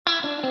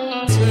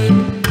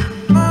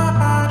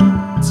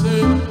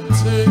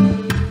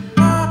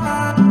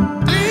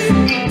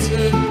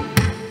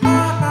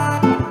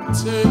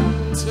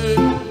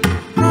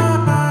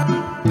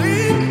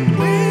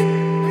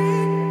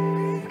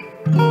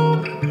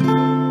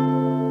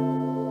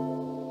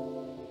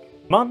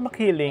Mount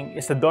Makiling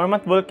is a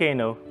dormant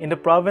volcano in the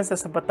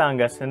provinces of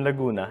Batangas and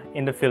Laguna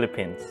in the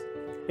Philippines.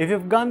 If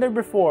you've gone there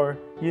before,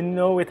 you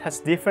know it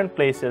has different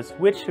places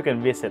which you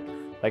can visit,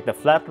 like the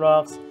flat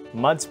rocks,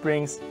 mud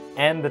springs,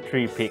 and the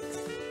tree peaks.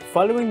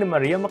 Following the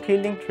Maria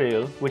Makiling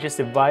Trail, which is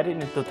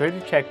divided into 30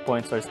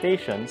 checkpoints or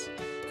stations,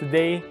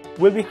 today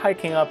we'll be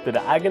hiking up to the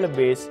Agila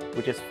Base,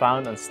 which is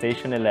found on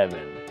Station 11.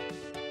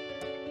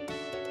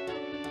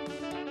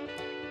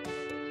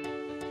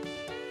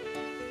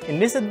 In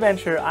this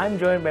adventure, I'm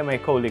joined by my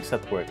colleagues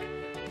at work.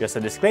 Just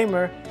a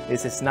disclaimer,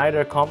 this is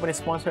neither a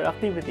company-sponsored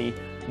activity,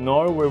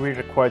 nor were we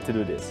required to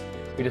do this.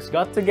 We just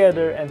got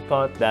together and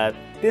thought that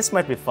this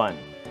might be fun.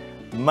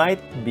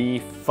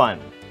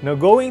 Now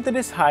going to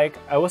this hike,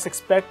 I was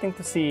expecting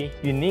to see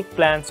unique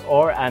plants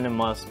or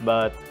animals,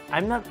 but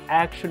I'm not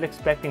actually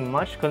expecting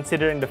much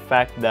considering the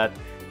fact that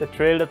the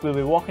trail that we'll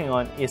be walking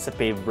on is a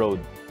paved road.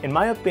 In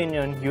my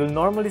opinion, you'll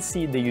normally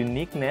see the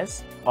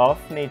uniqueness of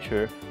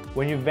nature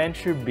when you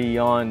venture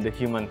beyond the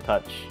human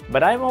touch.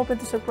 But I'm open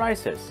to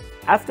surprises.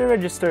 After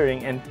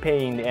registering and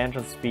paying the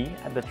entrance fee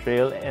at the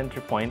trail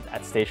entry point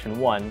at Station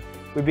 1,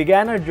 we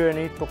began our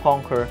journey to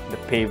conquer the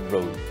paved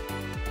road.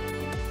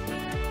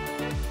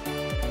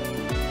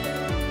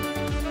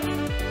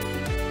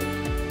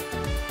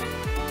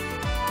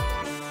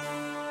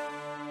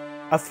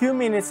 A few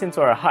minutes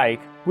into our hike,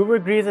 we were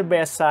greeted by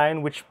a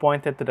sign which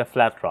pointed to the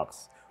flat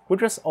rocks,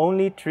 which was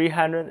only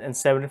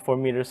 374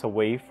 meters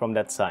away from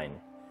that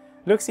sign.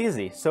 Looks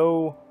easy,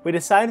 so we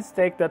decided to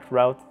take that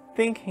route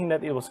thinking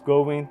that it was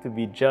going to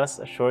be just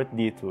a short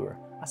detour,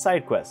 a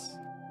side quest.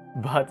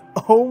 But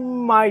oh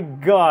my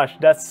gosh,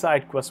 that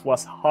side quest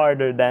was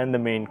harder than the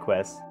main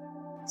quest.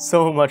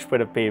 So much for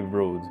the paved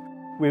road.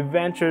 We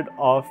ventured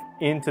off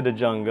into the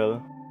jungle,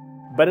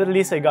 but at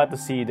least I got to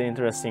see the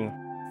interesting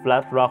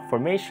flat rock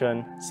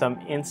formation, some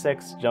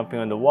insects jumping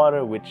on the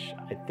water, which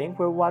I think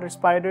were water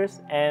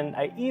spiders, and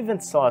I even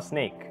saw a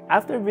snake.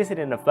 After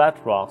visiting the flat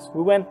rocks,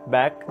 we went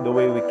back the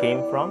way we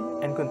came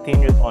from and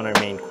continued on our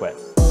main quest.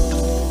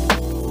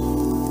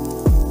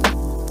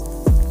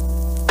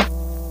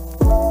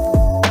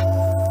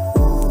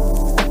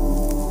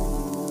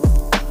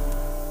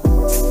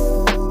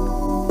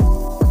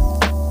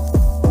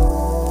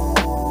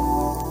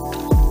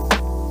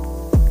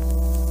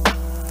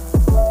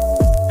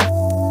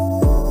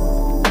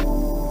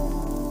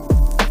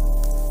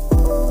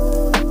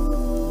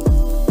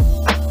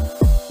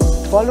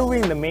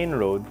 Following the main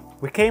road,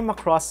 we came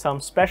across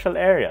some special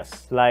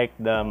areas like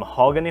the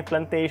mahogany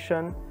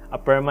plantation, a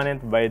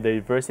permanent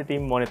biodiversity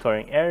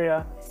monitoring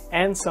area,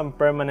 and some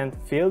permanent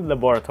field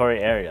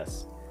laboratory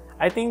areas.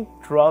 I think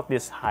throughout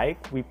this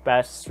hike, we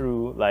passed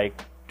through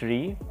like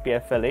 3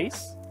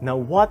 PFLAs. Now,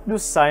 what do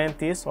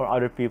scientists or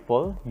other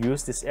people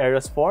use these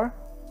areas for?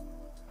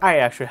 I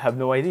actually have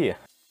no idea.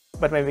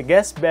 But my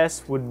guess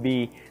best would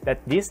be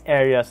that these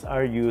areas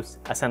are used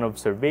as an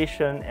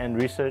observation and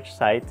research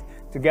site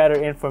to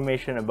gather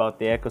information about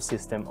the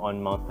ecosystem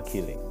on Mount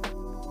Makiling.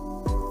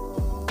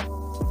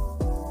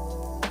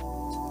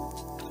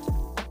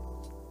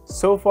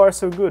 So far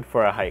so good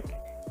for a hike.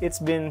 It's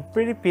been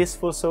pretty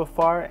peaceful so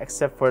far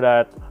except for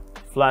that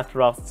flat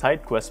rock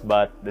side quest,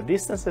 but the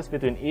distances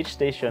between each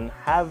station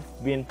have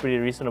been pretty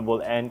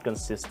reasonable and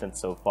consistent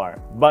so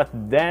far. But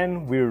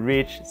then we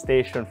reached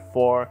Station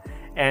 4,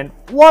 and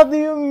what do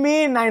you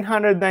mean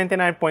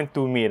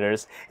 999.2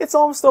 meters? It's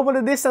almost double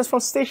the distance from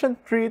Station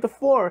 3 to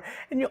 4,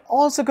 and you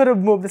also could have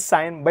moved the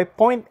sign by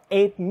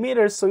 0.8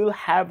 meters so you'll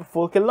have a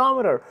full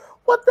kilometer.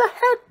 What the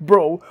heck,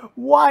 bro?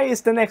 Why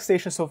is the next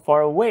station so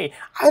far away?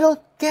 I don't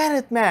get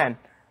it, man.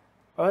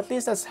 Or at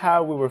least that's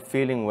how we were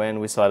feeling when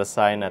we saw the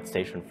sign at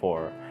Station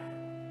 4.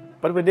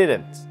 But we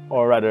didn't,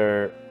 or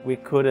rather, we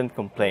couldn't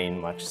complain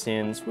much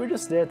since we're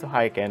just there to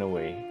hike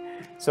anyway.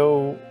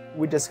 So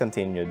we just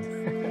continued.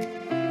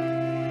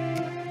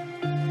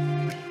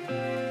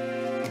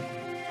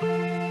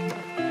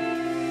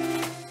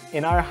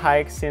 In our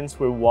hike, since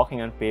we're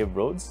walking on paved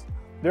roads,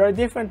 there are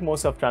different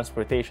modes of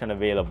transportation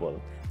available,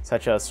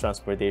 such as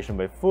transportation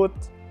by foot,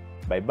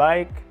 by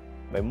bike,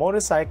 by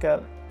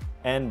motorcycle,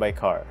 and by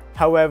car.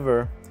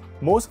 However,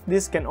 most of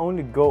these can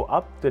only go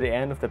up to the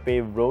end of the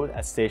paved road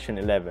at Station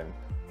 11.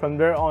 From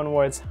there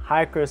onwards,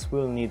 hikers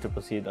will need to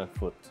proceed on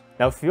foot.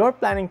 Now, if you're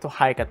planning to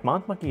hike at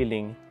Mount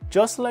Makiling,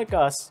 just like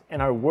us, and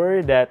are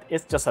worried that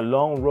it's just a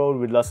long road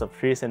with lots of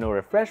trees and no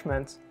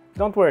refreshments,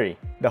 don't worry.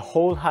 The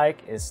whole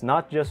hike is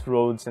not just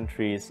roads and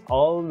trees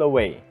all the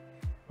way.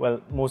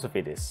 Well, most of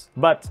it is.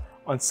 But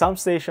on some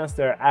stations,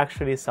 there are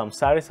actually some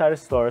sari-sari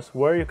stores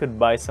where you could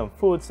buy some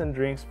foods and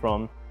drinks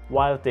from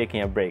while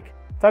taking a break.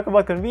 Talk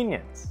about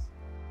convenience!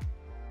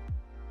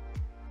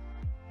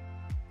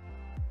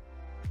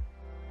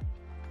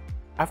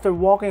 After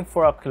walking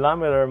for a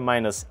kilometer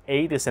minus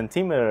 80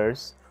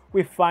 centimeters,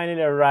 we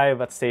finally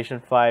arrived at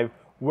Station 5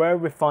 where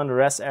we found a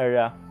rest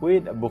area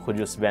with a buko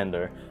juice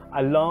vendor,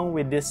 along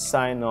with this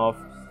sign of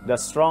the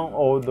strong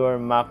odor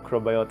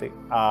macrobiotic,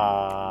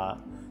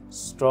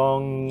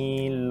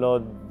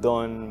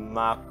 Strongylodon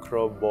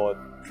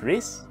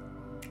macrobotris?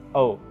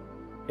 Oh,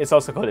 it's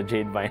also called a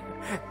jade vine.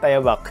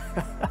 Tayabak.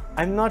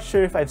 I'm not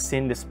sure if I've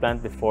seen this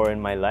plant before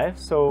in my life,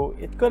 so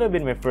it could have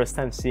been my first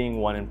time seeing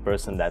one in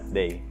person that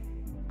day.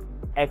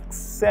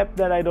 Except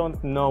that I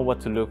don't know what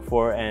to look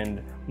for,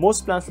 and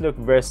most plants look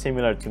very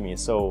similar to me,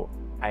 so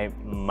I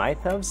might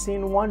have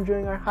seen one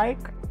during our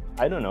hike?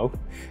 I don't know.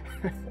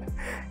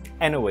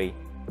 Anyway,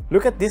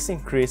 look at this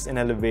increase in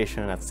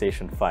elevation at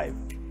Station 5.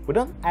 We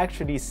don't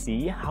actually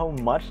see how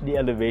much the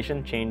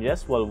elevation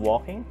changes while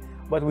walking,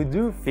 but we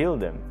do feel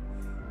them.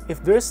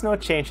 If there's no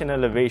change in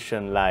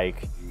elevation,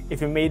 like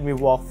if you made me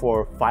walk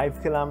for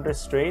 5 kilometers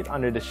straight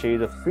under the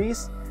shade of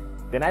trees,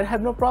 then I'd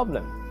have no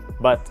problem.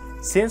 But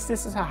since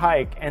this is a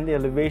hike and the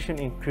elevation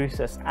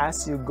increases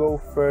as you go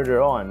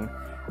further on,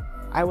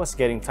 I was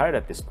getting tired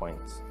at this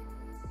point.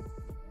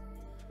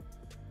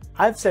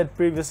 I've said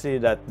previously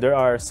that there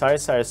are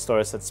sari-sari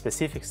stores at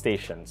specific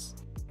stations.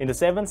 In the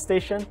 7th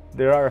station,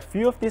 there are a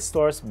few of these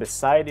stores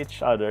beside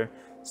each other,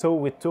 so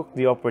we took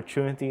the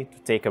opportunity to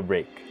take a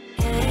break.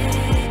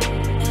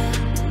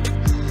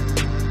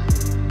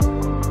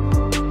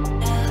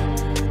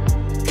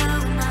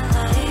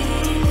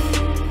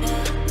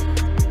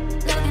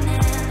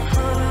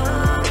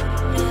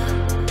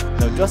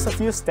 Just a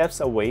few steps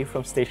away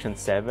from Station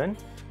 7,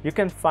 you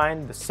can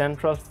find the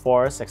Central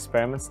Forest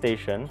Experiment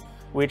Station,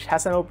 which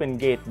has an open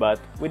gate, but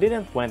we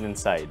didn't went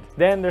inside.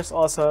 Then there's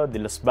also the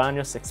Los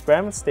Baños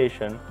Experiment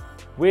Station,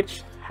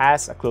 which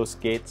has a closed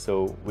gate,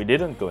 so we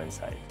didn't go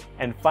inside.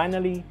 And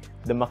finally,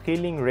 the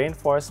Makiling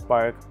Rainforest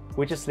Park,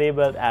 which is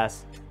labeled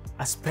as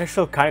a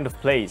special kind of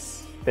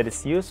place that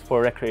is used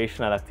for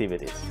recreational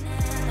activities.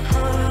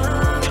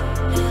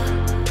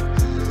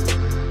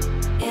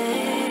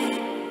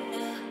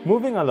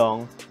 Moving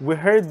along, we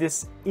heard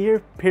this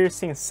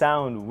ear-piercing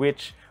sound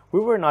which we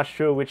were not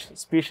sure which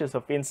species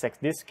of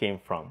insect this came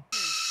from.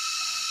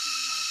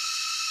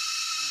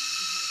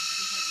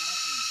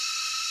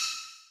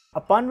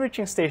 Upon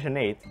reaching Station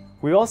 8,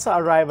 we also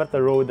arrive at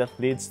the road that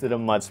leads to the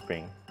mud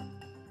spring.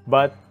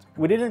 But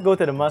we didn't go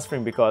to the mud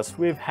spring because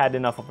we've had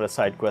enough of the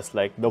side quest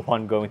like the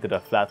one going to the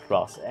flat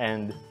rocks,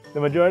 and the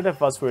majority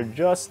of us were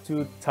just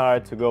too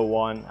tired to go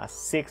on a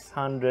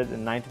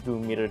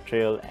 692-meter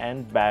trail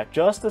and back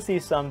just to see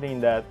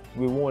something that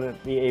we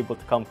wouldn't be able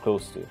to come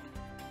close to.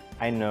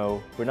 I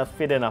know, we're not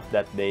fit enough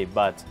that day,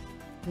 but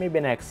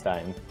maybe next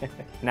time.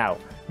 Now,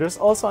 there's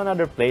also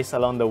another place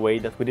along the way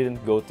that we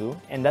didn't go to,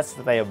 and that's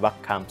the Tayabak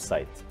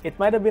campsite. It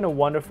might have been a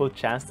wonderful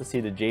chance to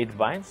see the jade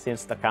vine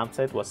since the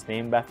campsite was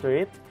named after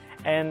it,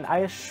 and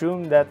I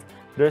assume that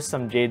there's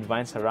some jade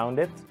vines around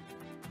it.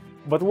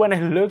 But when I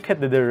look at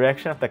the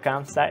direction of the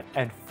campsite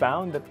and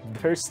found that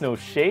there's no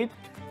shade,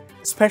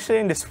 especially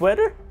in this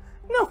weather,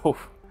 no,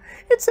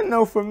 it's a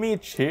no for me,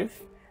 Chief.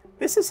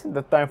 This isn't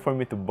the time for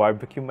me to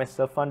barbecue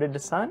myself under the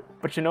sun.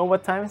 But you know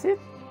what time is it?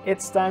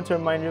 It's time to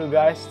remind you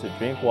guys to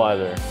drink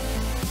water.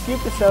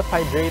 Keep yourself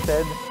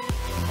hydrated.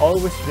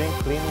 Always drink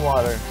clean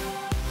water.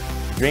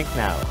 Drink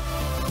now.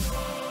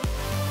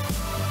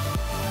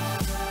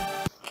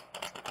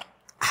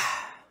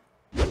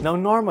 Now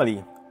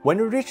normally, when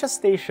we reach a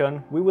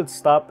station, we would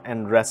stop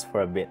and rest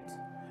for a bit.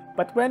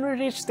 But when we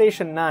reached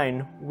Station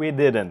 9, we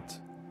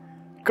didn't.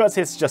 Cause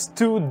it's just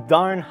too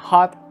darn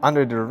hot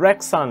under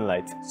direct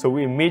sunlight, so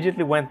we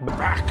immediately went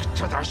back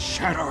to the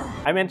shadow.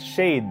 I meant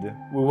shade.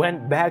 We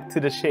went back to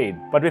the shade.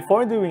 But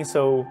before doing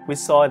so, we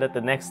saw that the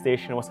next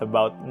station was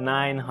about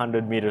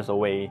 900 meters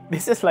away.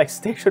 This is like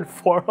Station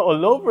 4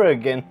 all over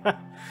again.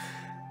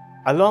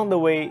 Along the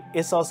way,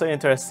 it's also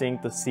interesting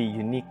to see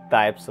unique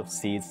types of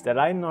seeds that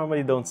I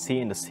normally don't see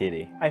in the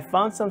city. I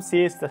found some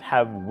seeds that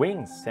have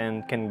wings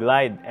and can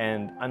glide,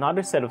 and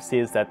another set of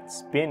seeds that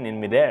spin in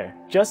midair.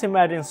 Just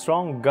imagine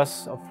strong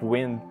gusts of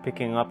wind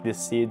picking up these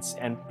seeds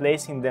and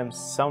placing them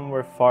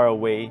somewhere far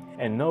away,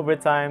 and over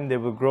time they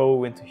will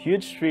grow into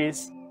huge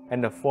trees,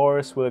 and the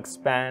forest will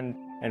expand,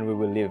 and we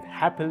will live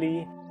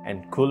happily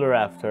and cooler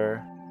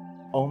after.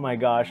 Oh my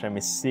gosh, I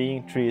miss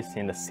seeing trees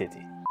in the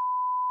city.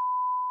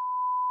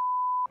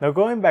 Now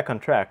going back on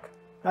track,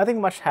 nothing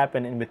much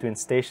happened in between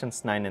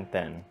stations 9 and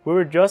 10. We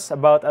were just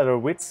about at our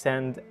wits'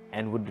 end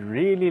and would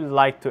really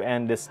like to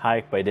end this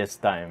hike by this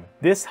time.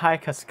 This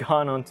hike has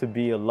gone on to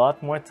be a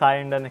lot more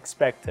tiring than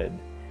expected.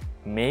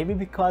 Maybe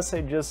because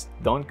I just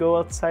don't go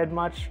outside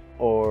much,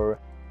 or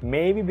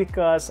maybe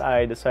because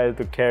I decided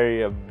to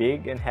carry a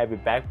big and heavy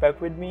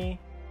backpack with me,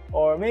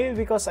 or maybe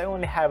because I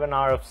only have an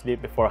hour of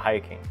sleep before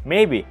hiking.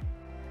 Maybe.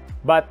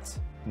 But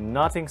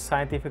nothing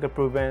scientifically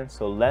proven,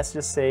 so let's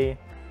just say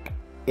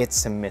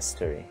it's a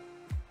mystery.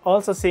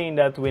 Also, seeing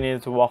that we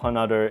needed to walk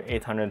another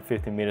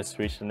 850 meters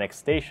to reach the next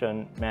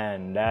station,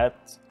 man,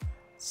 that's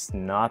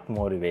not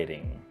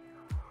motivating.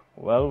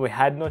 Well, we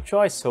had no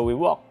choice, so we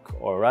walked,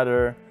 or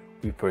rather,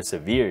 we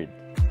persevered.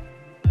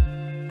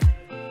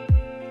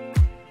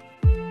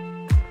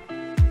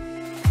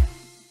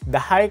 The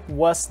hike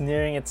was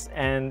nearing its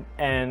end,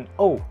 and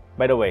oh,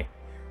 by the way,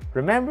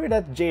 remember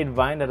that jade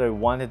vine that I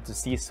wanted to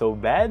see so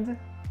bad?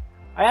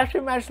 I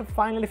actually managed to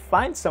finally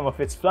find some of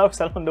its flowers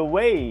along the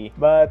way,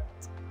 but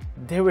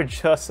they were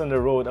just on the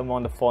road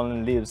among the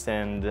fallen leaves,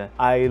 and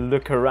I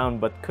looked around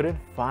but couldn't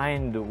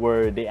find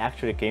where they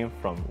actually came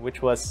from,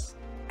 which was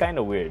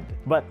kinda weird.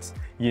 But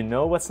you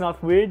know what's not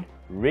weird?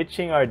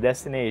 Reaching our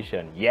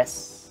destination,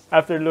 yes!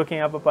 After looking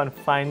up upon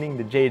finding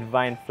the jade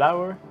vine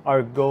flower,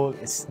 our goal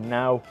is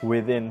now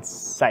within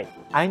sight.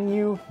 I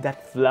knew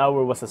that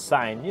flower was a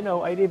sign, you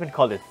know, I'd even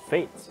call it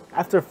fate.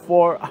 After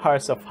 4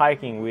 hours of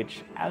hiking,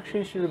 which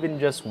actually should have been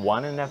just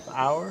 1.5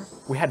 hours,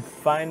 we had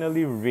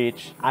finally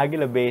reached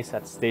Agila Base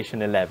at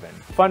Station 11.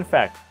 Fun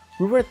fact,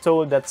 we were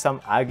told that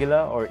some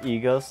Agila or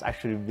eagles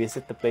actually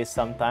visit the place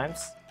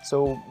sometimes,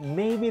 so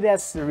maybe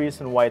that's the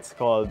reason why it's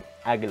called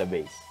Agila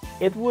Base.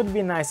 It would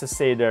be nice to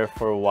stay there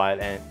for a while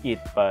and eat,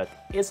 but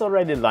it's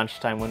already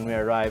lunchtime when we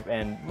arrive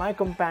and my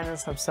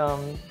companions have some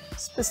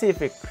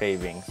specific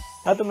cravings.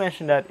 Not to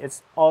mention that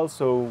it's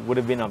also would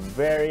have been a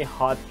very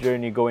hot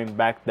journey going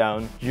back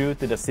down due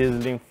to the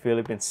sizzling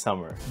Philippine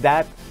summer.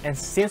 That, and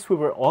since we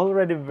were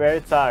already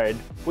very tired,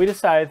 we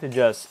decided to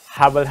just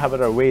habal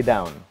our way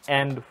down.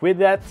 And with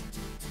that,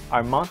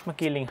 our Mount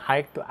Makiling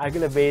hike to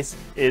Agila Base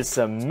is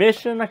a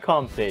mission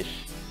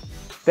accomplished.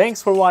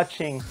 Thanks for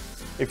watching.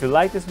 If you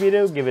like this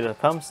video, give it a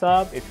thumbs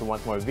up. If you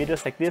want more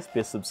videos like this,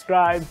 please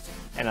subscribe.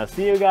 And I'll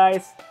see you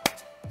guys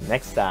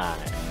next time.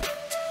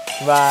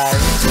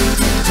 Bye!